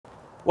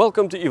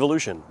Welcome to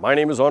EV-olution. My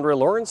name is Andre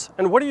Lawrence,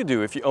 and what do you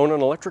do if you own an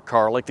electric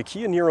car like the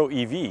e-niro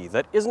EV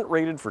that isn't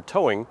rated for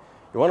towing?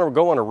 You want to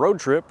go on a road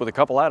trip with a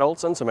couple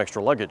adults and some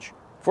extra luggage.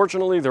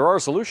 Fortunately, there are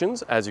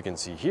solutions, as you can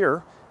see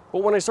here,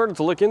 but when I started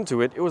to look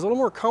into it, it was a little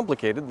more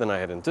complicated than I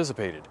had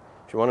anticipated.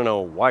 If you want to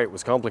know why it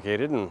was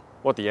complicated and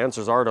what the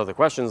answers are to the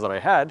questions that I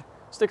had,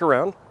 stick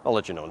around, I'll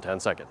let you know in 10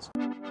 seconds.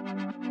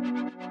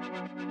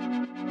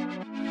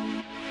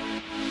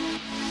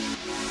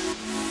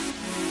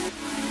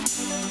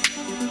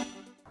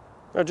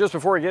 Now, just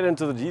before I get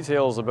into the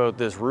details about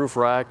this roof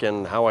rack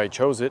and how I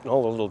chose it and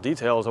all the little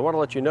details, I want to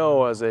let you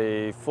know as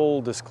a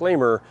full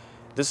disclaimer,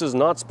 this is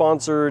not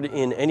sponsored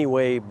in any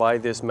way by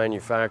this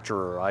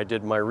manufacturer. I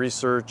did my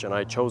research and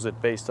I chose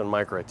it based on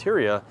my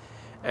criteria,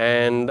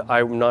 and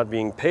I'm not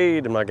being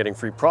paid, I'm not getting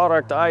free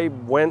product. I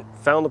went,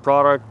 found the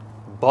product,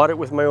 bought it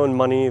with my own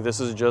money. This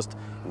is just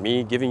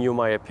me giving you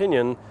my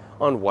opinion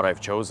on what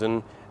I've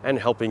chosen and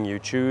helping you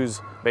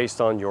choose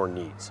based on your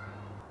needs.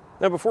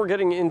 Now, before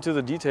getting into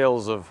the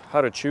details of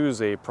how to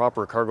choose a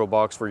proper cargo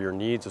box for your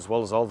needs, as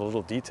well as all the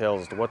little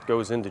details to what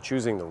goes into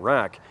choosing the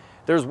rack,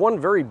 there's one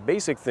very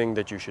basic thing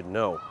that you should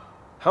know.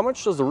 How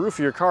much does the roof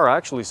of your car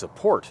actually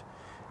support?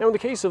 Now, in the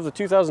case of the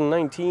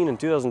 2019 and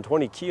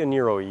 2020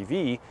 e-niro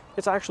EV,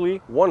 it's actually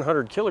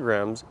 100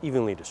 kilograms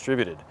evenly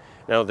distributed.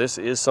 Now, this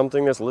is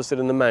something that's listed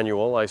in the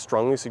manual. I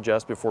strongly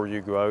suggest before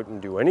you go out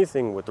and do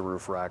anything with the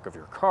roof rack of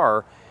your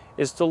car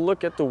is to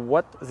look at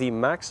what the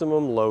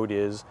maximum load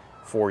is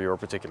for your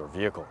particular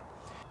vehicle.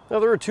 Now,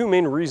 there are two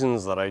main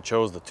reasons that I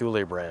chose the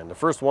Thule brand. The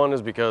first one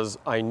is because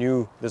I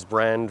knew this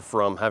brand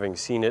from having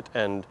seen it,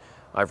 and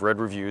I've read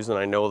reviews and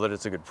I know that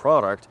it's a good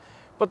product.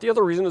 But the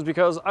other reason is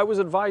because I was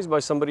advised by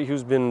somebody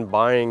who's been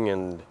buying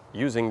and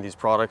using these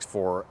products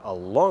for a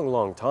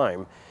long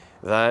time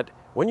that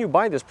when you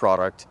buy this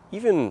product,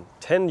 even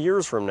 10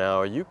 years from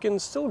now, you can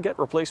still get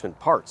replacement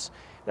parts.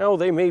 Now,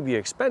 they may be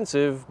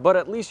expensive, but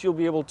at least you'll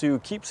be able to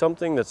keep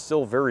something that's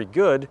still very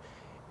good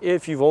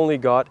if you've only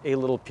got a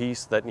little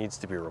piece that needs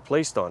to be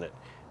replaced on it.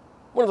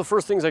 One of the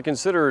first things I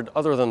considered,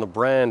 other than the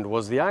brand,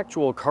 was the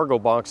actual cargo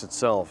box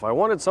itself. I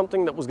wanted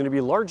something that was going to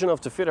be large enough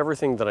to fit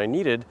everything that I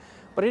needed,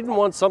 but I didn't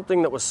want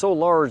something that was so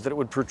large that it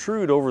would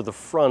protrude over the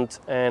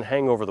front and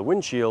hang over the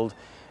windshield,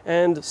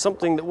 and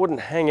something that wouldn't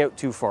hang out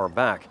too far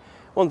back.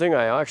 One thing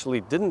I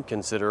actually didn't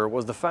consider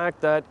was the fact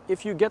that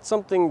if you get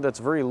something that's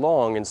very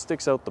long and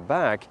sticks out the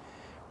back,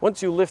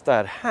 once you lift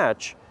that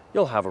hatch,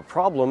 you'll have a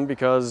problem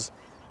because,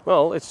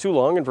 well, it's too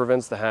long and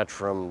prevents the hatch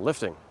from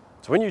lifting.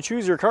 So when you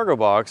choose your cargo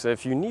box,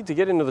 if you need to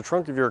get into the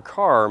trunk of your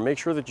car, make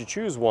sure that you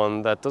choose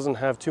one that doesn't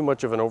have too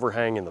much of an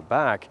overhang in the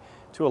back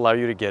to allow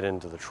you to get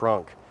into the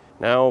trunk.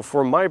 Now,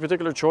 for my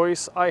particular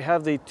choice, I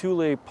have the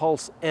Thule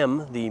Pulse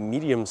M, the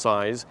medium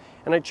size,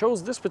 and I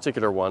chose this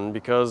particular one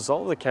because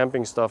all the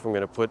camping stuff I'm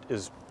going to put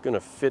is going to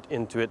fit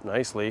into it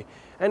nicely,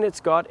 and it's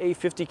got a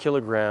 50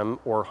 kilogram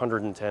or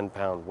 110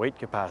 pound weight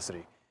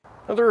capacity.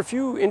 Now, there are a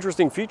few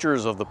interesting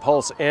features of the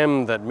Pulse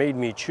M that made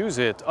me choose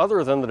it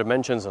other than the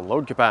dimensions and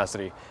load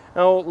capacity.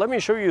 Now, let me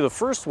show you the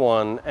first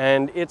one,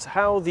 and it's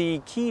how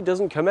the key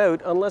doesn't come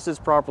out unless it's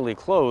properly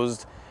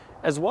closed,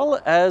 as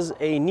well as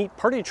a neat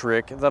party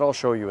trick that I'll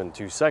show you in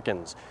 2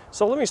 seconds.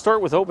 So let me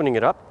start with opening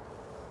it up.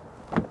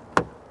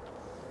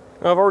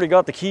 Now, I've already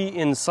got the key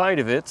inside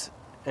of it,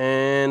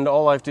 and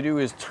all I have to do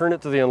is turn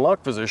it to the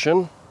unlock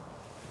position.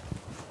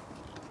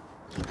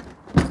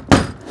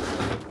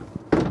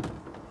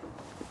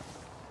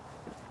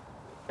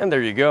 And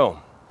there you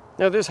go.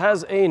 Now, this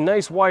has a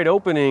nice wide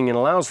opening and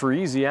allows for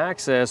easy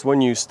access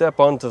when you step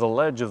onto the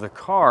ledge of the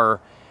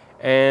car,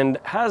 and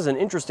has an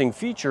interesting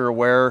feature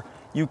where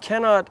you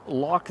cannot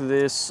lock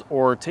this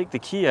or take the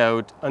key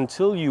out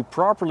until you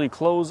properly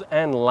close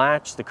and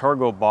latch the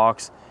cargo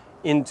box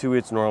into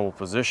its normal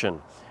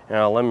position.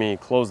 Now, let me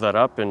close that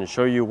up and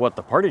show you what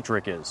the party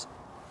trick is.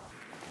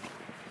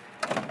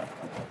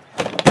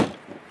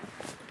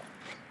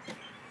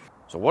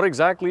 So what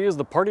exactly is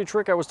the party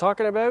trick I was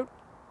talking about?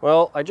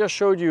 Well, I just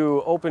showed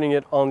you opening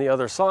it on the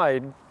other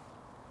side.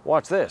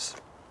 Watch this.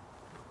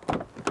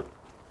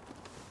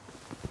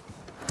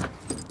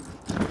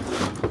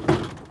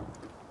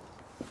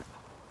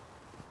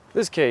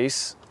 This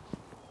case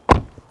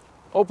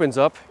opens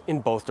up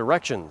in both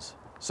directions.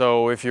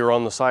 So if you're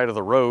on the side of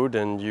the road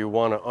and you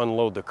want to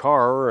unload the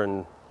car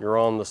and you're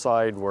on the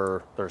side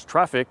where there's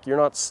traffic, you're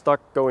not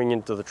stuck going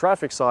into the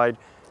traffic side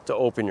to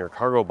open your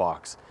cargo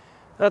box.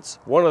 That's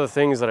one of the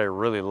things that I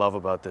really love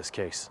about this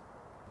case.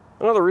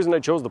 Another reason I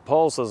chose the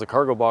Pulse as a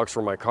cargo box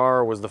for my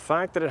car was the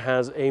fact that it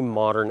has a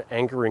modern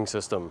anchoring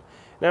system.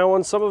 Now,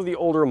 on some of the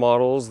older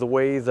models, the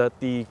way that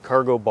the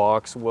cargo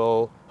box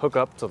will hook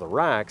up to the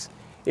racks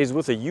is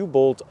with a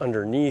U-bolt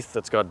underneath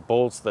that's got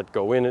bolts that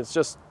go in.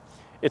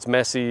 It's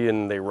messy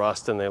and they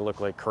rust and they look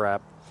like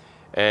crap,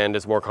 and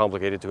it's more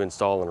complicated to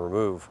install and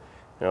remove.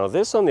 Now,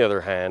 this, on the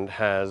other hand,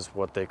 has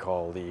what they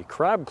call the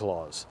crab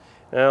claws.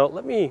 Now,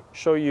 let me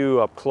show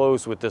you up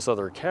close with this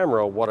other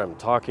camera what I'm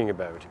talking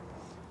about.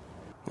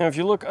 Now, if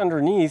you look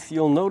underneath,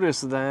 you'll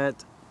notice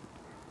that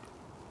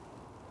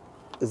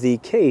the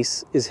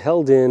case is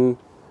held in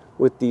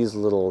with these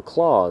little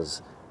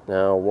claws.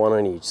 Now, one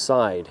on each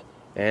side.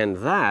 And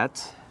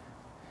that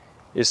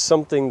is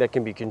something that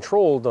can be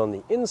controlled on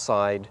the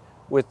inside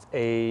with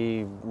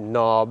a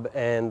knob,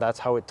 and that's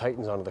how it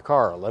tightens onto the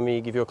car. Let me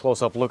give you a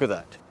close-up look at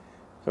that.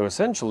 So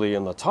essentially,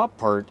 in the top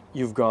part,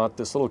 you've got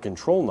this little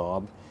control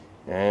knob,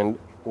 and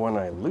when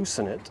I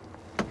loosen it,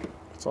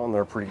 it's on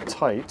there pretty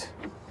tight.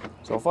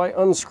 So if I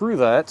unscrew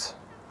that,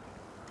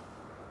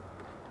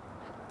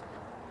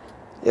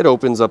 it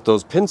opens up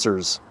those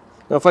pincers.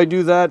 Now if I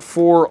do that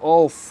for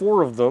all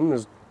 4 of them,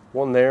 there's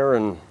one there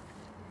and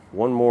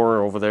one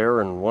more over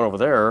there and one over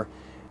there.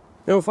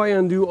 Now if I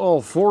undo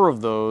all 4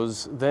 of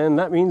those, then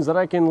that means that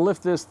I can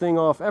lift this thing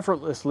off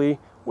effortlessly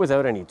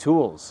without any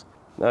tools.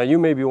 Now you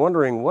may be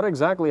wondering what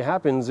exactly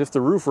happens if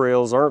the roof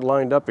rails aren't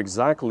lined up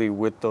exactly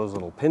with those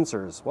little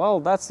pincers. Well,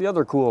 that's the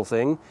other cool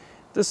thing.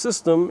 This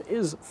system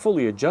is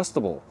fully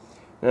adjustable.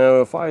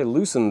 Now if I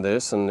loosen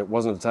this and it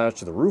wasn't attached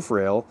to the roof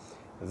rail,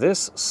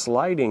 this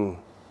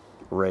sliding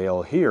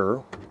rail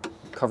here,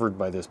 covered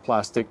by this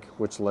plastic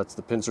which lets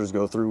the pincers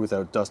go through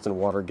without dust and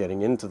water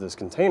getting into this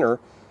container,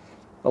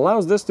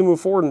 allows this to move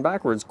forward and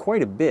backwards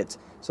quite a bit.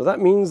 So that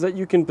means that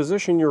you can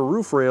position your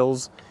roof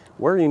rails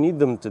where you need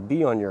them to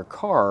be on your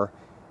car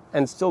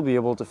and still be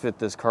able to fit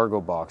this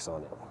cargo box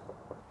on it.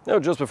 Now,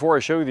 just before I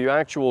show you the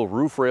actual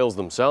roof rails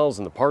themselves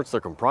and the parts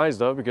they're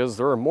comprised of, because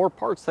there are more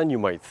parts than you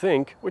might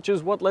think, which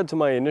is what led to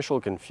my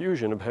initial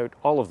confusion about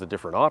all of the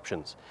different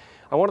options,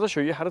 I wanted to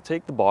show you how to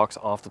take the box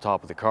off the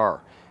top of the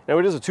car. Now,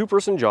 it is a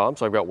 2-person job,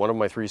 so I've got one of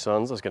my 3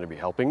 sons that's going to be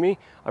helping me.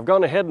 I've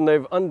gone ahead and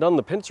I've undone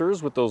the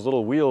pincers with those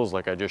little wheels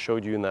like I just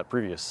showed you in that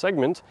previous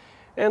segment,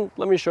 and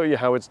let me show you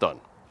how it's done.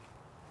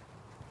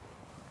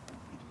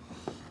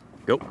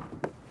 Go.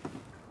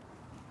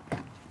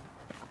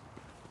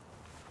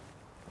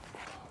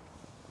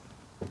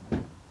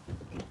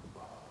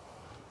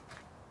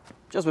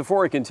 Just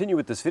before I continue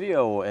with this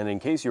video, and in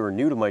case you are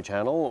new to my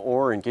channel,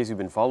 or in case you've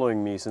been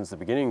following me since the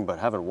beginning but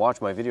haven't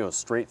watched my videos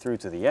straight through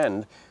to the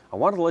end, I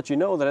wanted to let you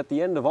know that at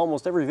the end of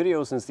almost every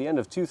video since the end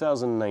of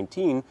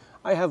 2019,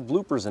 I have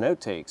bloopers and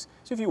outtakes.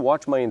 So if you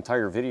watch my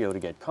entire video to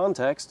get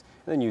context,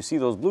 and then you see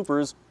those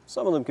bloopers,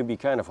 some of them can be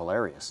kind of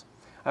hilarious.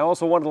 I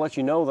also wanted to let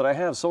you know that I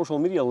have social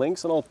media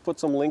links, and I'll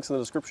put some links in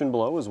the description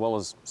below, as well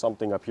as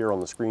something up here on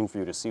the screen for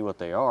you to see what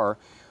they are.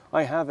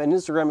 I have an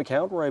Instagram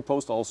account where I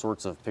post all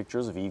sorts of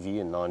pictures of EV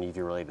and non-EV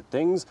related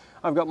things.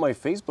 I've got my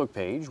Facebook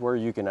page where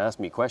you can ask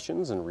me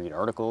questions and read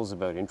articles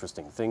about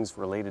interesting things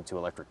related to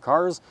electric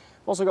cars.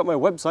 I've also got my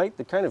website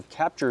that kind of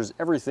captures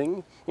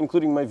everything,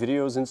 including my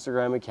videos,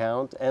 Instagram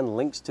account, and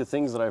links to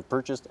things that I've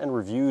purchased and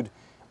reviewed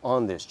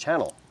on this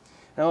channel.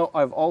 Now,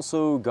 I've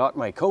also got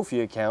my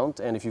Ko-fi account,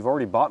 and if you've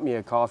already bought me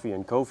a coffee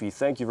and Ko-fi,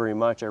 thank you very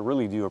much. I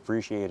really do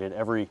appreciate it.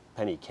 Every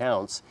penny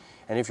counts.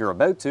 And if you're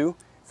about to,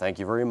 thank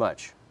you very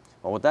much.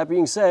 Well, with that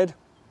being said,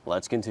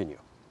 let's continue.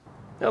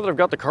 Now that I've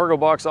got the cargo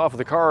box off of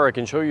the car, I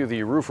can show you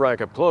the roof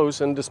rack up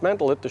close and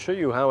dismantle it to show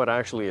you how it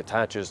actually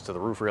attaches to the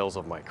roof rails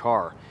of my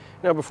car.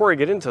 Now, before I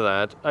get into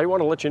that, I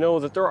want to let you know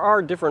that there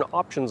are different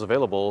options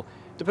available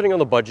depending on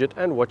the budget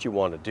and what you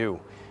want to do.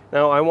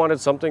 Now, I wanted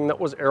something that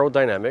was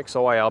aerodynamic,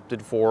 so I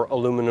opted for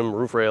aluminum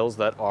roof rails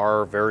that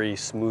are very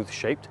smooth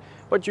shaped,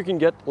 but you can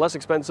get less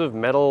expensive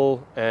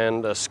metal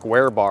and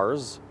square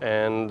bars,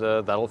 and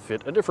that'll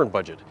fit a different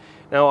budget.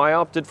 Now, I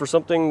opted for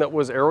something that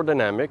was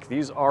aerodynamic.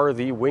 These are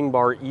the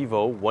Wingbar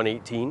Evo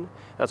 118.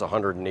 That's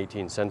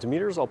 118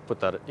 centimeters. I'll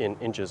put that in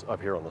inches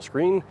up here on the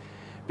screen,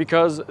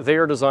 because they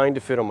are designed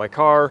to fit on my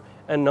car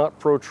and not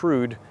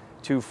protrude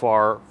too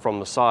far from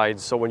the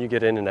sides, so when you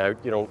get in and out,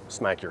 you don't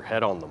smack your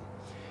head on them.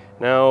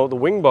 Now, the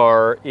wing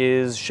bar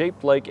is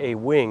shaped like a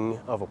wing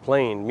of a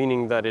plane,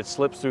 meaning that it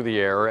slips through the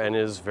air and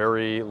is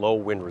very low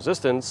wind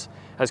resistance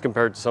as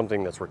compared to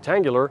something that's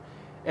rectangular,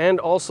 and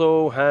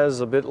also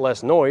has a bit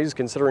less noise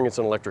considering it's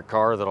an electric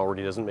car that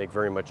already doesn't make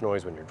very much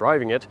noise when you're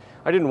driving it.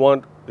 I didn't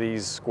want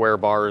these square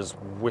bars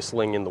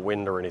whistling in the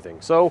wind or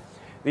anything, so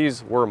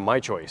these were my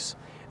choice.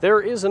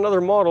 There is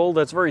another model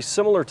that's very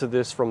similar to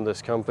this from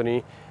this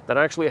company that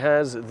actually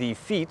has the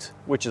feet,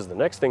 which is the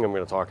next thing I'm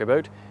going to talk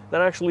about,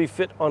 that actually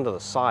fit onto the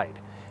side.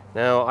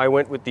 Now, I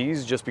went with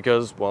these just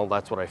because, well,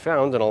 that's what I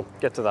found, and I'll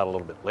get to that a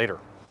little bit later.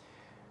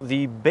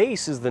 The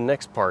base is the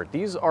next part.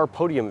 These are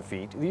podium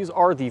feet. These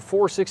are the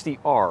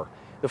 460R.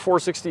 The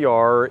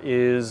 460R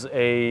is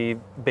a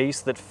base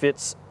that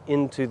fits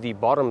into the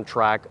bottom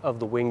track of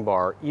the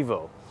Wingbar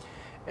Evo.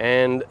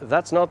 And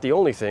that's not the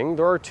only thing.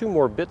 There are 2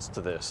 more bits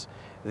to this.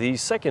 The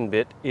second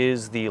bit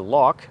is the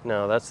lock.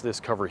 Now, that's this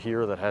cover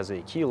here that has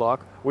a key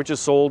lock, which is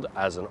sold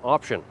as an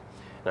option.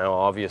 Now,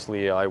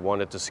 obviously, I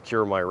wanted to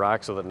secure my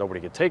rack so that nobody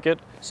could take it,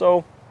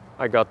 so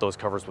I got those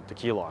covers with the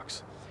key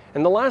locks.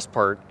 And the last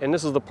part, and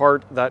this is the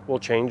part that will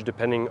change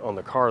depending on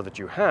the car that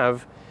you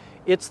have,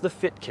 it's the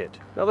fit kit.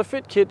 Now, the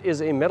fit kit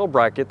is a metal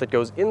bracket that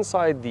goes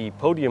inside the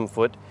podium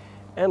foot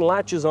and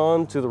latches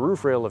on to the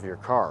roof rail of your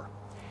car.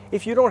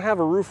 If you don't have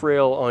a roof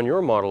rail on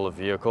your model of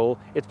vehicle,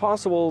 it's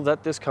possible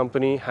that this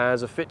company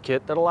has a fit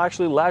kit that'll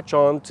actually latch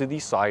on to the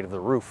side of the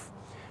roof.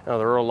 Now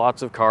there are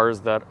lots of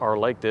cars that are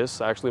like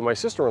this. Actually, my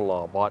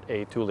sister-in-law bought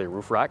a Thule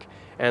roof rack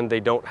and they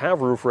don't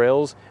have roof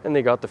rails, and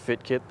they got the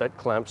fit kit that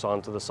clamps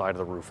onto the side of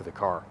the roof of the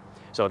car.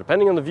 So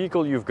depending on the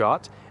vehicle you've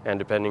got, and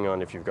depending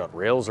on if you've got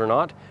rails or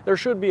not, there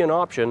should be an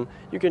option.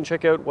 You can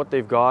check out what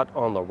they've got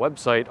on the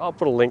website. I'll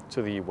put a link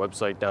to the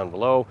website down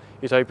below.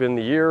 You type in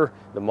the year,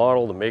 the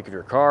model, the make of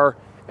your car,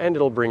 and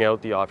it'll bring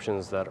out the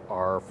options that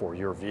are for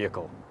your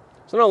vehicle.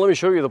 So now let me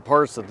show you the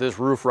parts that this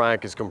roof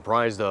rack is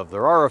comprised of.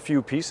 There are a few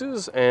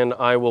pieces, and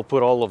I will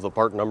put all of the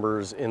part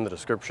numbers in the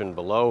description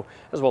below,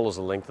 as well as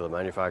a link to the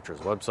manufacturer's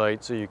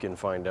website so you can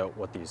find out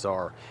what these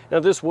are. Now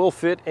this will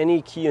fit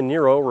any Kia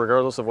Niro,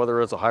 regardless of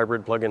whether it's a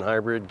hybrid, plug-in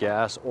hybrid,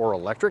 gas, or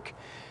electric.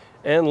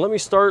 And let me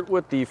start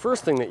with the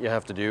first thing that you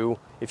have to do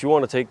if you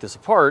want to take this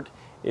apart,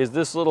 is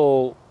this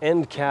little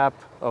end cap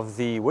of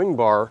the wing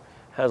bar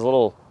has a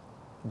little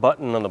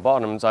button on the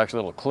bottom. It's actually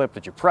a little clip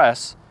that you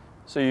press,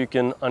 so you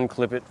can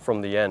unclip it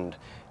from the end.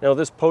 Now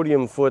this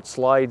podium foot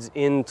slides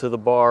into the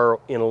bar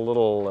in a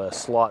little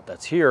slot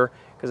that's here,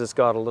 because it's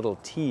got a little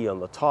T on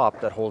the top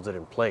that holds it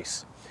in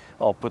place.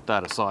 I'll put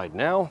that aside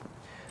now.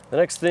 The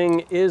next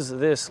thing is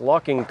this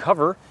locking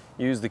cover.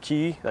 Use the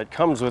key that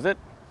comes with it,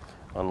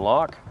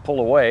 unlock, pull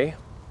away,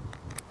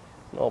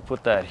 and I'll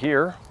put that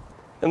here.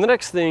 And the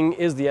next thing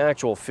is the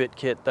actual fit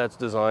kit that's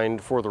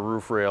designed for the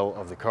roof rail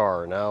of the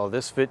car. Now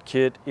this fit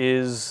kit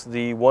is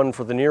the one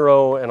for the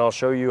Niro, and I'll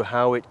show you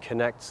how it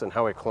connects and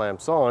how it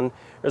clamps on.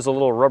 There's a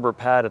little rubber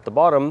pad at the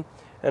bottom,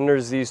 and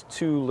there's these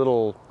two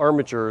little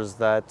armatures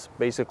that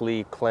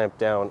basically clamp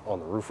down on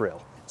the roof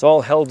rail. It's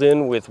all held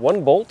in with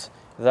one bolt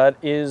that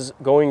is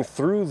going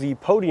through the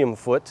podium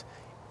foot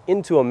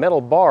into a metal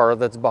bar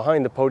that's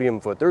behind the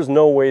podium foot. There's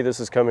no way this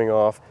is coming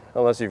off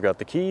unless you've got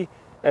the key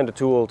and a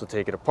tool to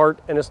take it apart,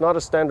 and it's not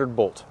a standard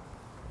bolt.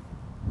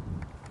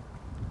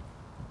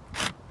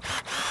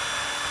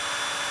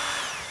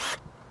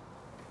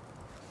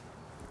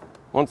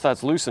 Once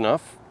that's loose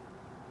enough,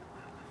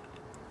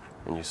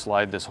 and you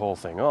slide this whole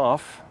thing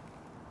off,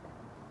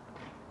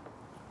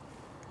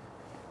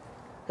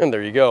 and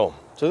there you go.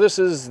 So this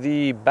is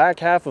the back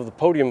half of the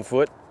podium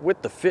foot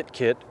with the fit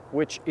kit,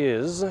 which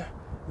is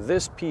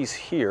this piece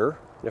here.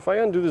 If I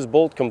undo this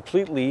bolt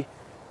completely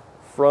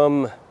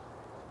from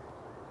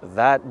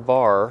that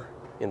bar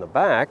in the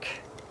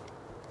back,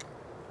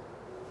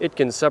 it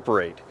can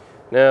separate.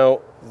 Now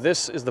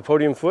this is the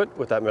podium foot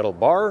with that metal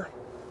bar,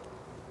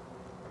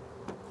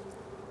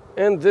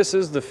 and this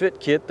is the fit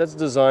kit that's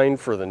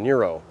designed for the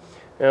Niro.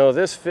 Now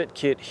this fit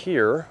kit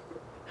here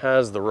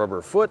has the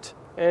rubber foot,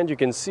 and you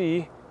can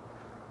see,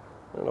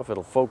 I don't know if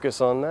it'll focus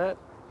on that,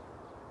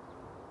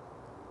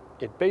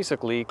 it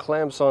basically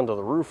clamps onto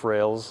the roof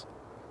rails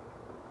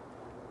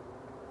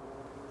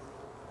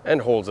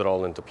and holds it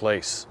all into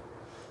place.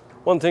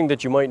 One thing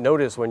that you might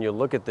notice when you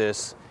look at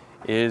this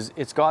is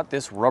it's got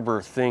this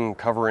rubber thing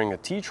covering a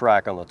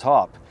T-track on the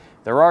top.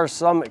 There are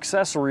some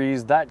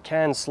accessories that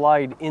can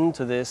slide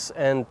into this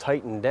and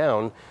tighten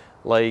down,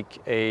 like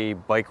a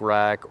bike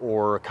rack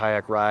or a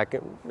kayak rack,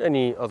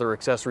 any other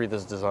accessory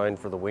that's designed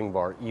for the wing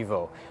bar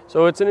Evo.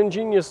 So it's an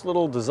ingenious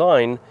little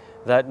design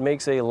that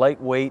makes a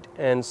lightweight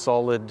and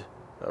solid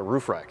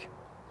roof rack.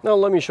 Now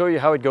let me show you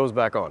how it goes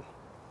back on.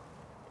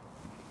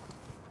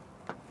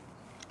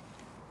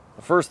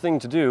 The first thing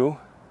to do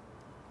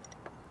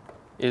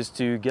is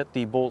to get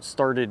the bolt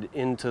started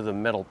into the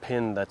metal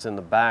pin that's in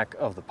the back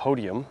of the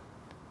podium.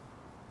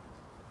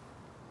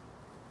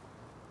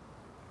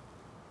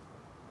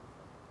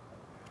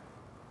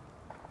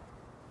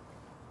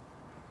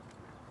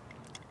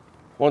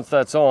 Once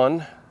that's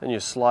on, then you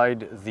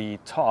slide the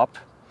top,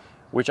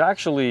 which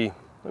actually,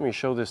 let me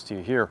show this to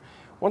you here.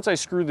 Once I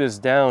screw this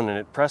down and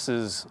it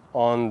presses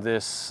on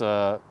this,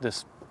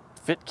 this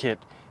fit kit,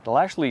 it'll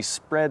actually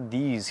spread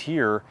these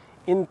here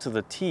into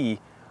the T,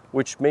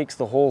 which makes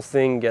the whole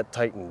thing get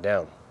tightened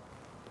down.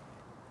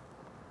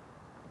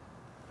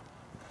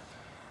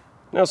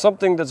 Now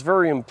something that's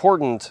very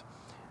important,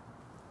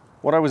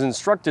 what I was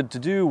instructed to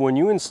do when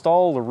you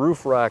install the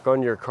roof rack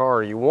on your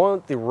car, you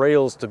want the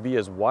rails to be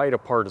as wide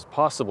apart as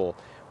possible.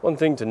 One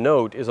thing to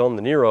note is on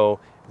the Niro,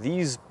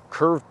 these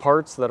curved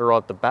parts that are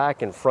at the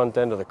back and front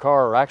end of the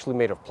car are actually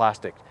made of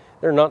plastic.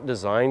 They're not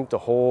designed to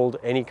hold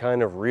any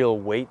kind of real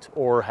weight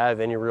or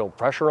have any real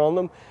pressure on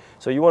them.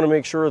 So you want to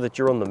make sure that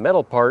you're on the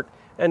metal part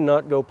and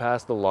not go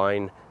past the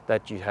line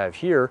that you have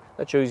here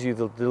that shows you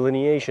the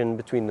delineation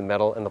between the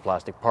metal and the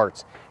plastic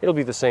parts. It'll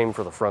be the same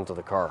for the front of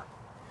the car.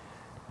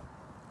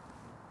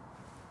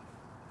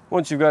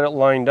 Once you've got it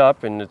lined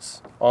up and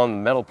it's on the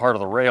metal part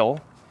of the rail,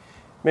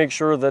 make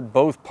sure that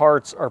both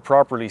parts are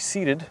properly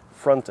seated,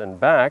 front and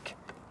back.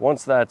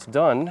 Once that's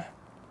done,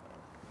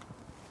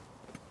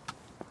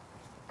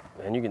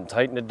 then you can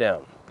tighten it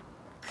down.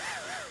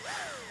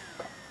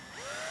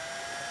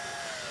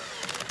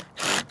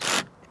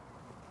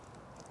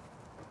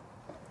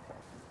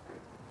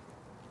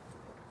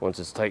 Once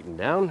it's tightened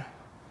down,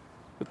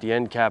 put the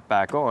end cap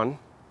back on,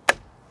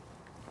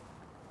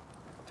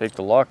 take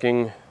the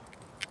locking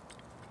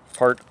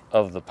part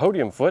of the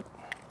podium foot,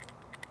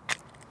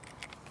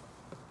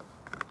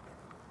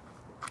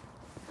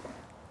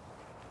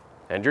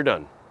 and you're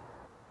done.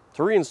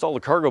 To reinstall the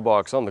cargo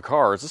box on the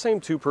car, it's the same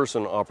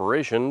two-person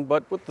operation,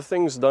 but with the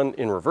things done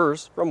in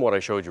reverse from what I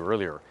showed you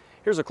earlier.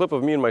 Here's a clip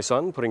of me and my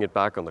son putting it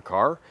back on the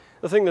car.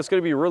 The thing that's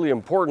going to be really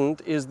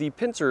important is the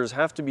pincers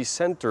have to be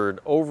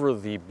centered over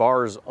the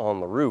bars on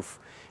the roof.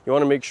 You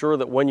want to make sure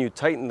that when you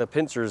tighten the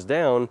pincers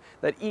down,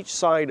 that each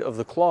side of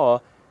the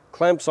claw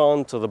clamps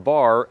onto the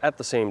bar at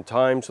the same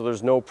time, so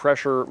there's no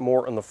pressure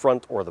more on the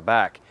front or the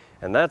back.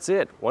 And that's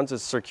it. Once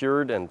it's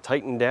secured and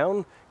tightened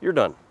down, you're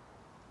done.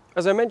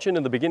 As I mentioned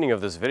in the beginning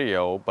of this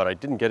video, but I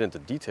didn't get into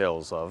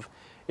details of,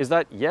 is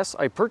that yes,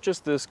 I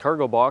purchased this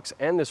cargo box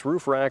and this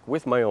roof rack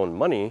with my own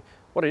money.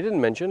 What I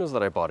didn't mention is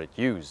that I bought it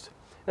used.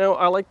 Now,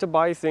 I like to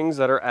buy things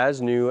that are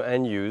as new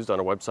and used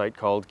on a website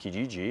called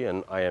Kijiji,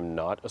 and I am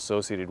not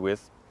associated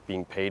with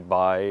being paid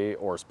by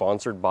or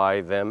sponsored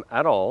by them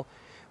at all,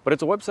 but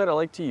it's a website I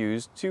like to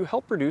use to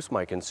help reduce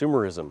my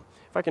consumerism.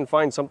 If I can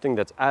find something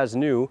that's as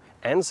new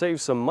and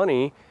save some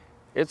money,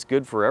 it's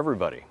good for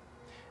everybody.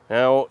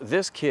 Now,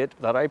 this kit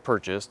that I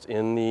purchased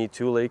in the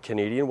Thule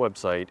Canadian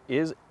website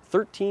is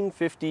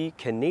 $13.50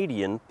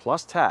 Canadian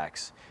plus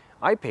tax.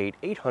 I paid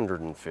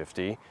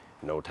 $850,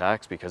 no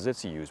tax because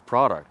it's a used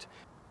product.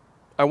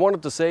 I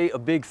wanted to say a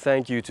big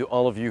thank you to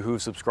all of you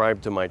who've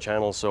subscribed to my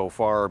channel so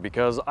far,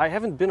 because I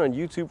haven't been on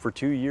YouTube for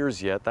 2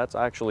 years yet. That's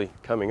actually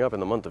coming up in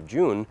the month of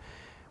June.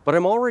 But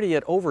I'm already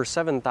at over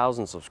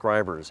 7,000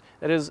 subscribers.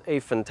 That is a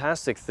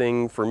fantastic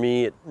thing for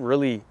me. It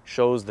really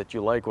shows that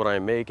you like what I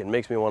make and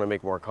makes me want to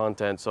make more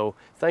content. So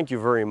thank you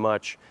very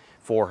much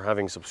for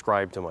having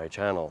subscribed to my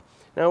channel.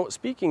 Now,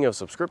 speaking of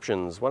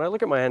subscriptions, when I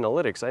look at my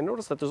analytics, I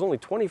notice that there's only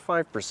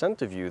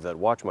 25% of you that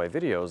watch my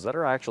videos that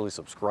are actually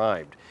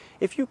subscribed.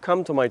 If you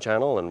come to my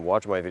channel and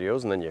watch my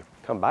videos and then you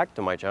come back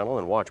to my channel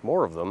and watch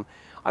more of them,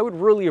 I would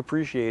really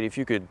appreciate if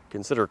you could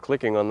consider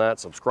clicking on that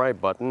subscribe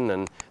button,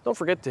 and don't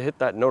forget to hit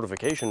that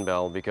notification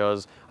bell,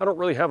 because I don't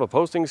really have a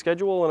posting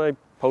schedule and I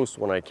post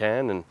when I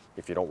can, and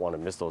if you don't want to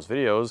miss those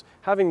videos,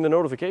 having the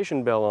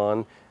notification bell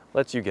on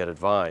lets you get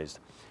advised.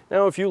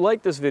 Now, if you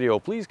like this video,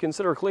 please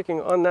consider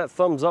clicking on that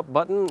thumbs up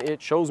button.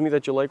 It shows me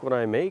that you like what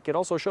I make. It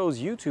also shows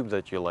YouTube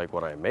that you like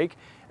what I make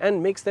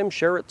and makes them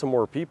share it to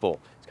more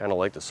people. It's kind of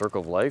like the circle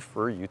of life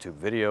for YouTube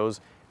videos.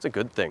 It's a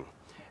good thing.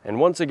 And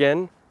once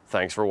again,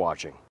 thanks for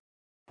watching.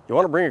 You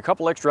want to bring a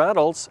couple extra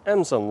adults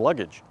and some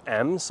luggage.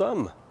 And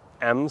some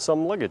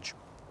luggage.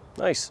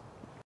 Nice.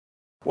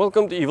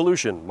 Welcome to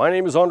EV-olution. My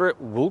name is Andre.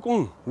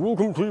 Welcome to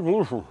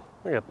EV-olution.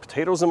 I got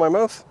potatoes in my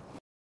mouth.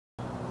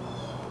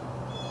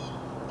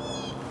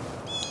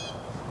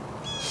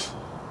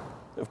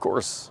 Of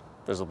course,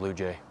 there's a Blue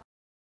Jay.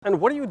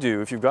 And what do you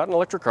do if you've got an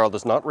electric car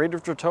that's not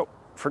rated for tow?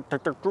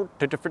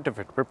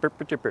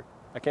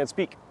 I can't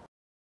speak.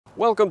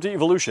 Welcome to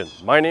EV-olution.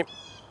 My name...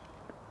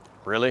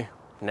 Really?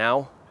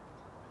 Now?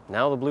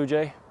 Now the Blue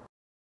Jay?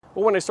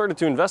 Well, when I started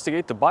to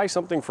investigate to buy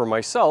something for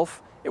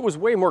myself, it was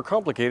way more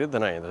complicated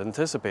than I had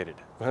anticipated.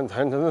 Well,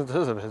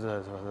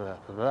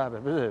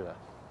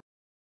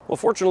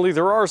 fortunately,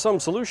 there are some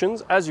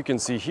solutions, as you can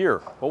see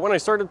here. But when I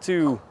started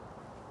to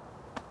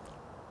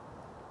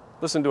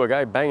listen to a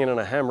guy banging on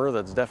a hammer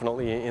that's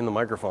definitely in the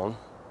microphone.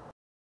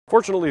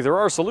 Fortunately, there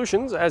are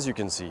solutions, as you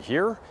can see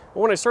here. But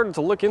when I started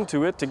to look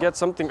into it to get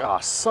something...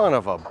 son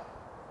of a...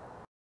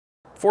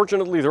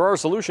 Fortunately, there are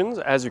solutions,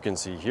 as you can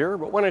see here,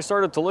 but when I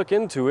started to look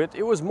into it,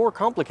 it was more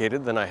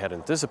complicated than I had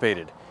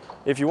anticipated.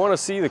 If you want to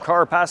see the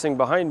car passing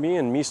behind me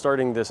and me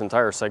starting this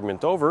entire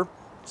segment over,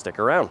 stick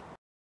around.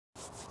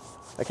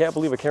 I can't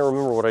believe I can't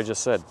remember what I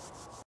just said.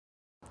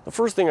 The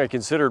first thing I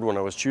considered when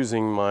I was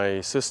choosing my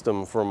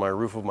system for my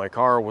roof of my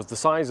car was the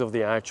size of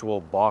the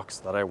actual box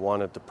that I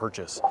wanted to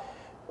purchase.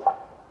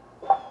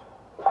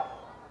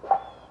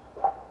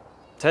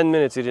 10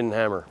 minutes he didn't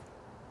hammer.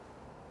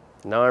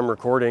 Now I'm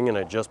recording and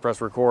I just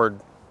press record.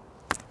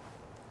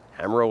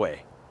 Hammer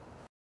away.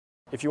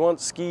 If you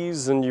want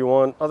skis and you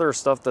want other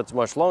stuff that's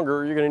much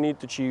longer, you're going to need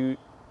to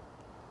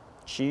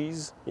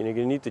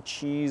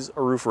cheese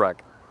a roof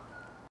rack.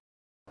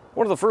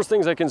 One of the first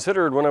things I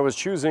considered when I was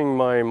choosing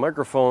my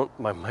microphone,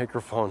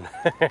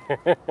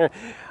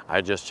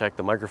 I just checked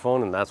the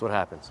microphone and that's what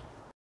happens.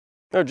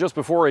 Now, just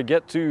before I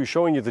get to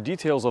showing you the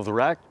details of the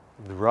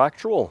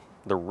ractual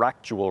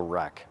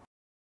rack.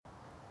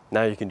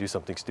 Now you can do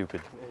something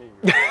stupid.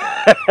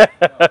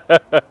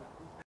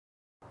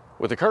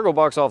 With the cargo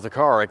box off the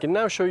car, I can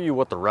now show you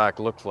what the rack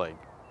looks like.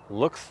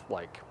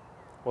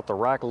 What the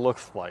rack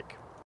looks like.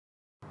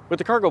 With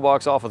the cargo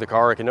box off of the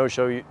car, I can now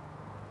show you.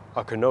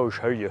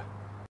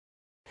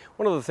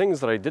 One of the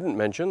things that I didn't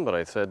mention, but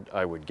I said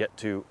I would get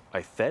to,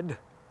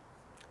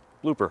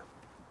 blooper.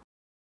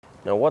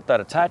 Now what that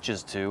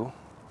attaches to,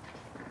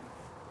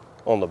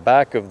 on the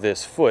back of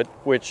this foot,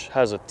 which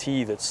has a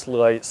T that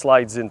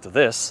slides into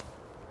this,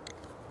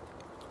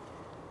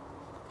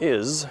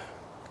 is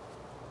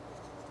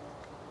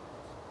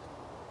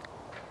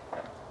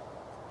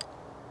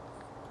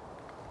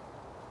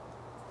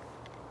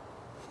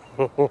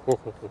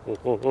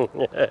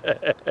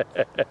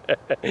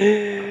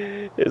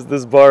is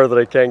this bar that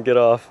I can't get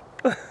off.